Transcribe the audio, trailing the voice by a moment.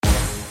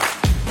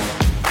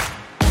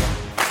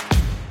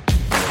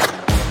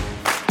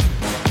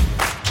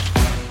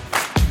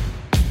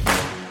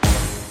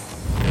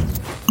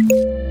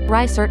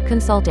Try CERT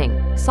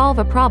Consulting. Solve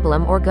a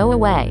problem or go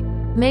away.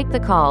 Make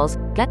the calls,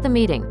 get the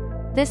meeting.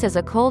 This is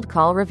a cold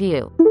call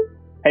review.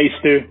 Hey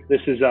Stu,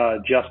 this is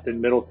Justin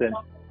Middleton.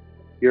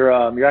 You're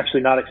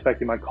actually not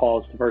expecting my call.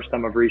 It's the first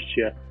time I've reached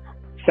you.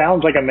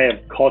 Sounds like I may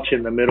have caught you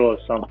in the middle of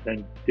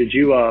something. Did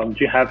you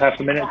have half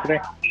a minute today?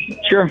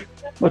 Sure.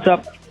 What's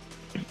up?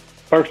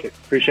 Perfect.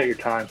 Appreciate your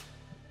time.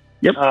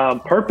 Yep.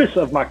 Purpose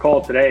of my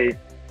call today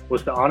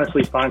was to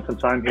honestly find some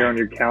time here on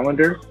your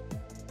calendar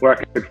where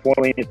I could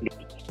formally introduce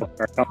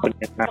our company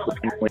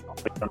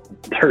on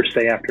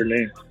Thursday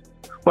afternoon.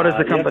 What does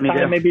the company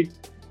do? Maybe.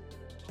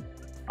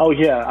 Oh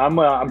yeah,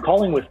 I'm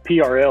calling with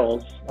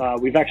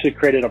PRLs. We've actually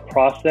created a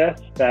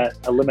process that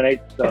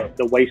eliminates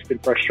the waste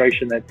and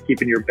frustration that's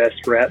keeping your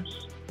best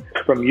reps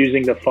from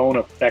using the phone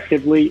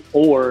effectively,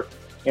 or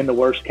in the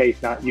worst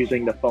case, not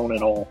using the phone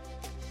at all.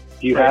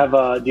 Do you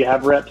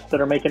have reps that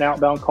are making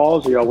outbound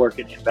calls, or y'all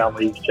working inbound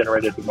leads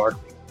generated through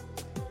marketing?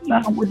 No,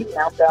 we're doing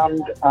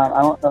outbound. I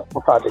don't know.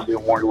 We're probably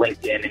doing more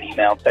LinkedIn and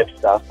email type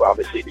stuff. We're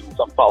obviously doing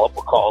some follow-up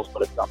calls,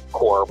 but it's not the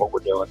core of what we're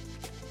doing.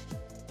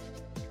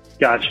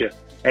 Gotcha.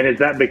 And is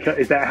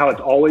that how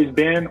it's always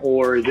been,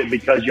 or is it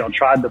because y'all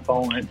tried the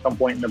phone at some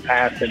point in the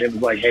past and it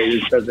was like, hey,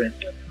 this doesn't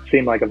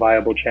seem like a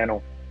viable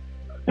channel?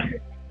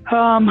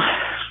 I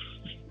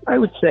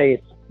would say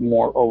it's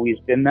more always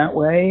been that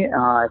way.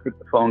 I think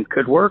the phone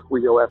could work.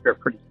 We go after a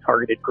pretty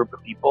targeted group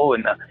of people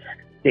in the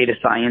data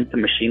science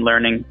and machine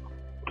learning,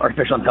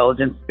 artificial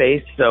intelligence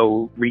space.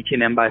 So reaching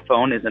them by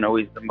phone isn't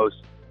always the most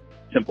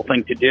simple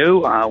thing to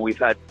do. We've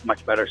had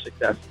much better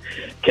success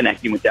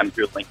connecting with them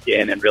through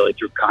LinkedIn and really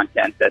through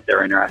content that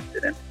they're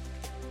interested in.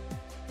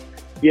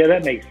 Yeah,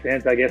 that makes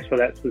sense, I guess, for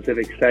that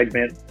specific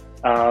segment.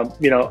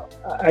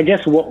 I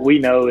guess what we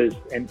know is,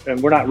 and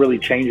we're not really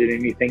changing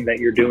anything that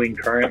you're doing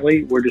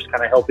currently. We're just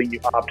kind of helping you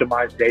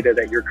optimize data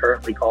that you're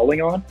currently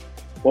calling on.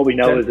 What we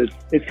know is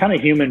it's kind of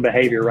human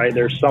behavior, right?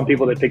 There's some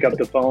people that pick up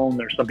the phone.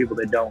 There's some people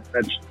that don't.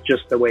 That's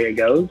just the way it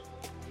goes.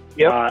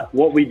 Yep.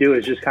 What we do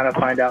is just kind of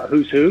find out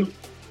who's who,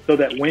 so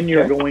that when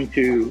you're going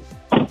to,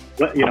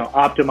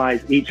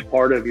 optimize each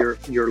part of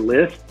your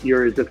list,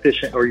 you're as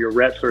efficient, or your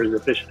reps are as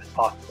efficient as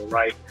possible,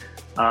 right?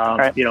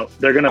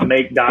 They're going to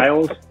make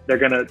dials. They're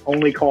going to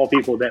only call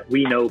people that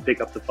we know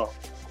pick up the phone.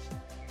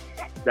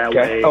 That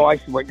way. Oh, I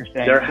see what you're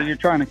saying. So you're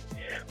trying to,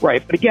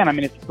 right. But again, I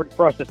mean,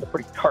 for us, it's a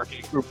pretty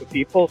targeted group of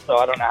people. So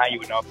I don't know how you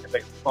would know if they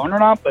pick up the phone or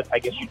not, but I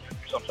guess you do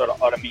some sort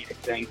of automated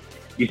thing.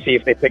 You see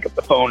if they pick up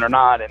the phone or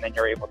not, and then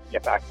you're able to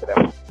get back to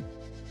them.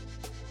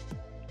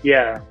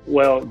 Yeah,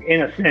 well,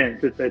 in a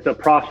sense, it's a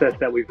process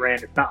that we've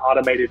ran. It's not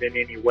automated in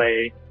any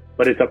way,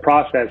 but it's a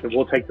process, and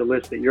we'll take the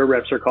list that your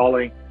reps are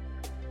calling,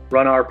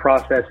 run our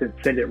process, and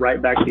send it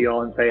right back to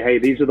y'all and say, hey,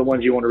 these are the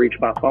ones you want to reach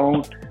by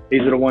phone.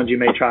 These are the ones you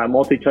may try a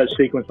multi-touch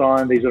sequence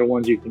on. These are the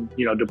ones you can,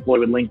 deploy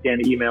with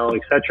LinkedIn, email,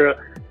 etc.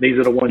 These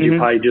are the ones you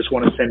probably just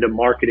want to send to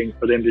marketing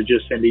for them to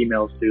just send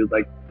emails to,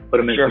 like put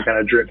them in some kind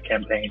of drip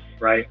campaign,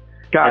 right?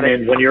 And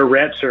then when your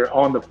reps are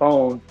on the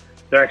phone,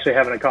 they're actually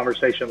having a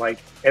conversation like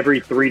every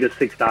 3 to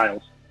 6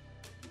 dials.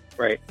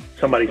 Right.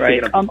 Somebody's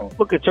picking up the phone.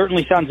 Look, it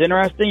certainly sounds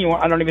interesting.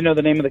 I don't even know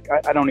the name of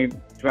I don't even,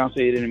 to be honest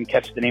with you, didn't even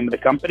catch the name of the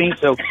company.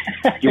 So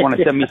you want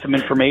to send me some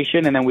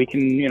information, and then we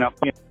can,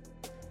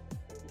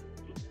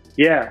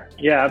 Yeah,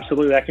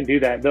 absolutely. I can do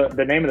that.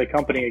 The name of the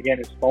company, again,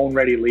 is Phone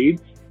Ready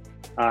Leads.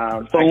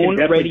 Phone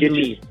Ready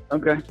Leads.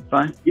 Okay,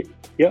 fine.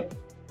 Yep.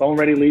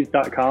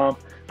 PhoneReadyLeads.com.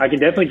 I can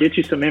definitely get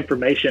you some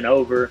information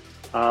over.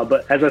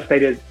 But as I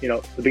stated,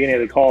 at the beginning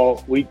of the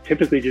call, we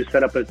typically just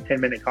set up a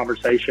 10-minute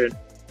conversation,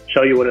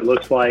 show you what it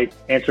looks like,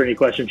 answer any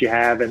questions you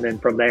have, and then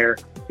from there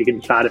you can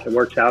decide if it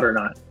works out or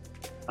not.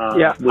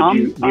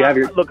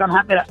 Look,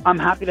 I'm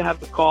happy to have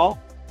the call.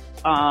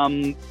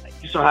 It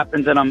just so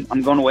happens that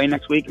I'm going away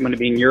next week. I'm going to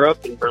be in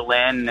Europe, in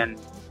Berlin, and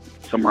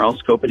somewhere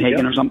else,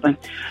 Copenhagen or something.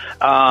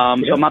 So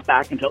I'm not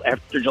back until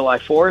after July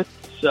 4th.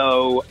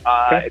 So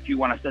if you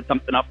want to set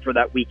something up for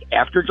that week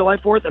after July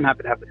 4th, I'm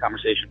happy to have the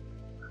conversation.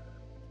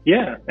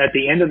 Yeah, at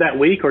the end of that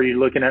week, or are you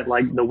looking at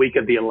like the week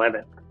of the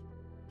 11th?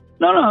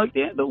 No,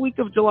 the week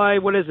of July.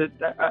 What is it?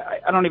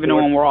 I don't even know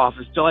when we're off.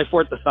 Is July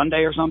 4th a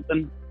Sunday or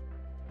something?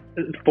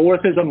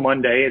 4th is a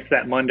Monday. It's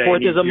that Monday.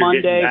 4th is a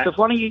Monday. So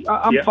why don't you?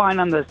 I'm fine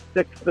on the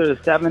 6th or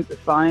the 7th. It's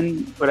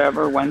fine.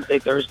 Whatever. Wednesday,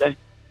 Thursday.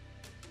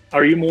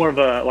 Are you more of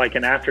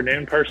an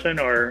afternoon person,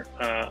 or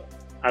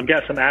I've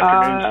got some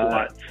afternoon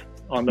slots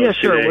on those? Yeah,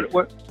 sure.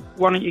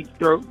 Why don't you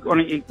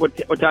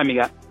what time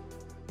you got?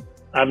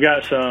 I've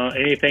got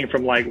anything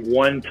from like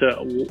 1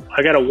 to,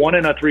 I got a 1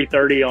 and a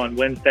 3:30 on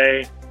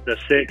Wednesday, the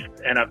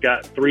 6th, and I've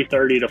got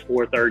 3:30 to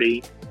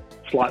 4:30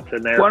 slots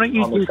in there. Why don't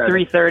you do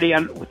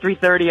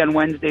 3:30 on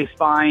Wednesday's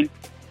fine.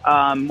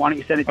 Why don't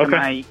you send it to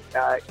my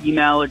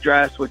email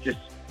address, which is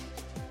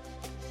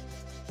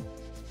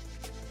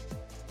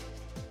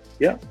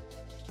But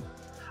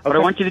I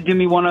want you to do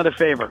me one other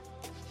favor.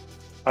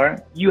 All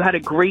right. You had a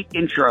great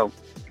intro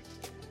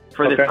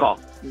for this call,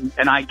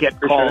 and I get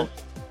calls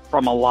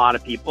from a lot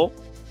of people.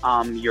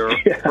 Your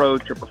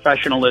approach, your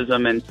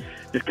professionalism, and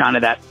just kind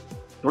of that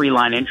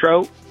 3-line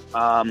intro.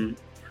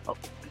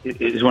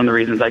 is one of the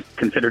reasons I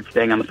considered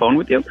staying on the phone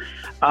with you.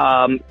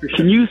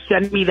 Can you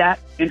send me that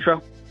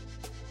intro?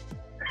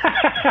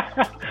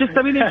 Just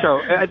send me the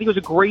intro. I think it was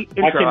a great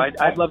intro.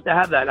 I'd love to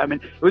have that. I mean,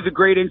 it was a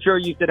great intro.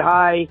 You said,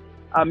 hi,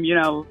 you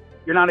know,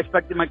 you're not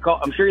expecting my call.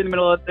 I'm sure you're in the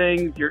middle of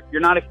things. You're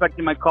not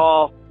expecting my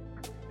call.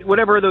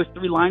 Whatever those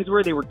 3 lines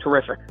were, they were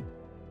terrific.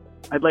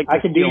 I'd like to I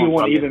can do you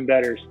one even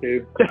better,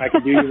 Stu. I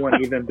can do you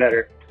one even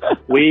better.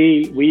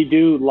 We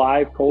do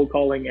live cold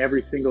calling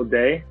every single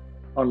day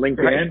on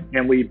LinkedIn, right,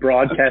 and we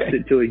broadcast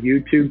it to a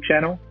YouTube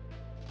channel.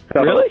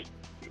 So really?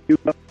 You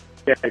look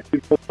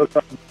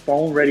up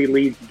Phone Ready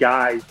Leads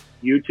Guys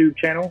YouTube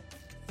channel.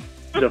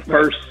 The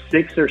first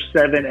 6 or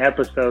 7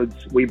 episodes,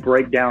 we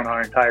break down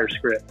our entire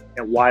script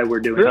and why we're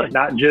doing it.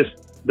 Not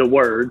just the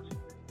words.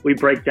 We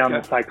break down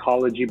the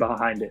psychology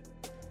behind it.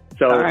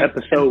 So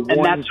episode 1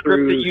 and that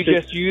script that you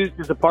 6, just used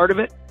is a part of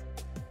it?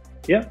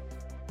 Yeah.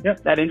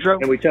 That intro?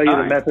 And we tell you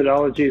the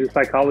methodology, the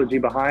psychology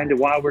behind it,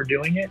 why we're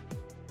doing it.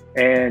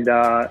 And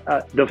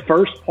the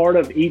first part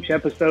of each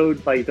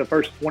episode, like the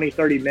first 20,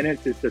 30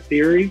 minutes is the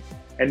theory.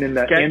 And then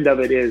the end of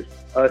it is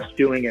us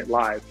doing it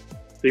live.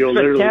 So you'll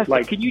literally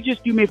like... Can you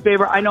just do me a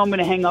favor? I know I'm going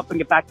to hang up and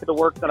get back to the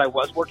work that I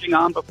was working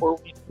on before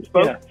we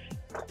spoke. Yeah.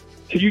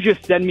 Could you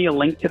just send me a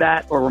link to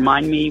that or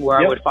remind me where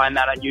I would find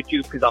that on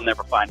YouTube? Because I'll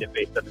never find it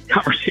based on this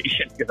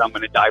conversation because I'm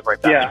going to dive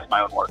right back into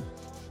my own work.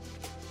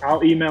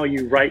 I'll email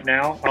you right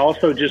now. I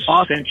also just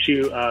sent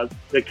you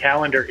the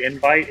calendar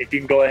invite. If you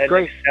can go ahead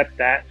and accept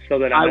that so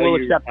that I will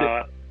accept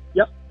it.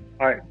 Yep.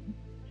 All right.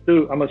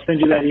 Stu, I'm going to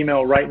send you that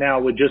email right now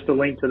with just a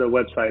link to the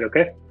website,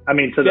 okay? I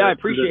mean, to the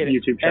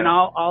YouTube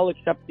channel. And I'll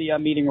accept the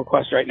meeting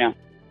request right now.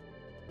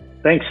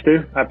 Thanks,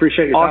 Stu. I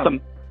appreciate your time.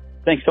 Awesome.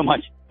 Thanks so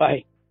much.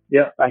 Bye.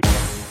 Yeah. Bye.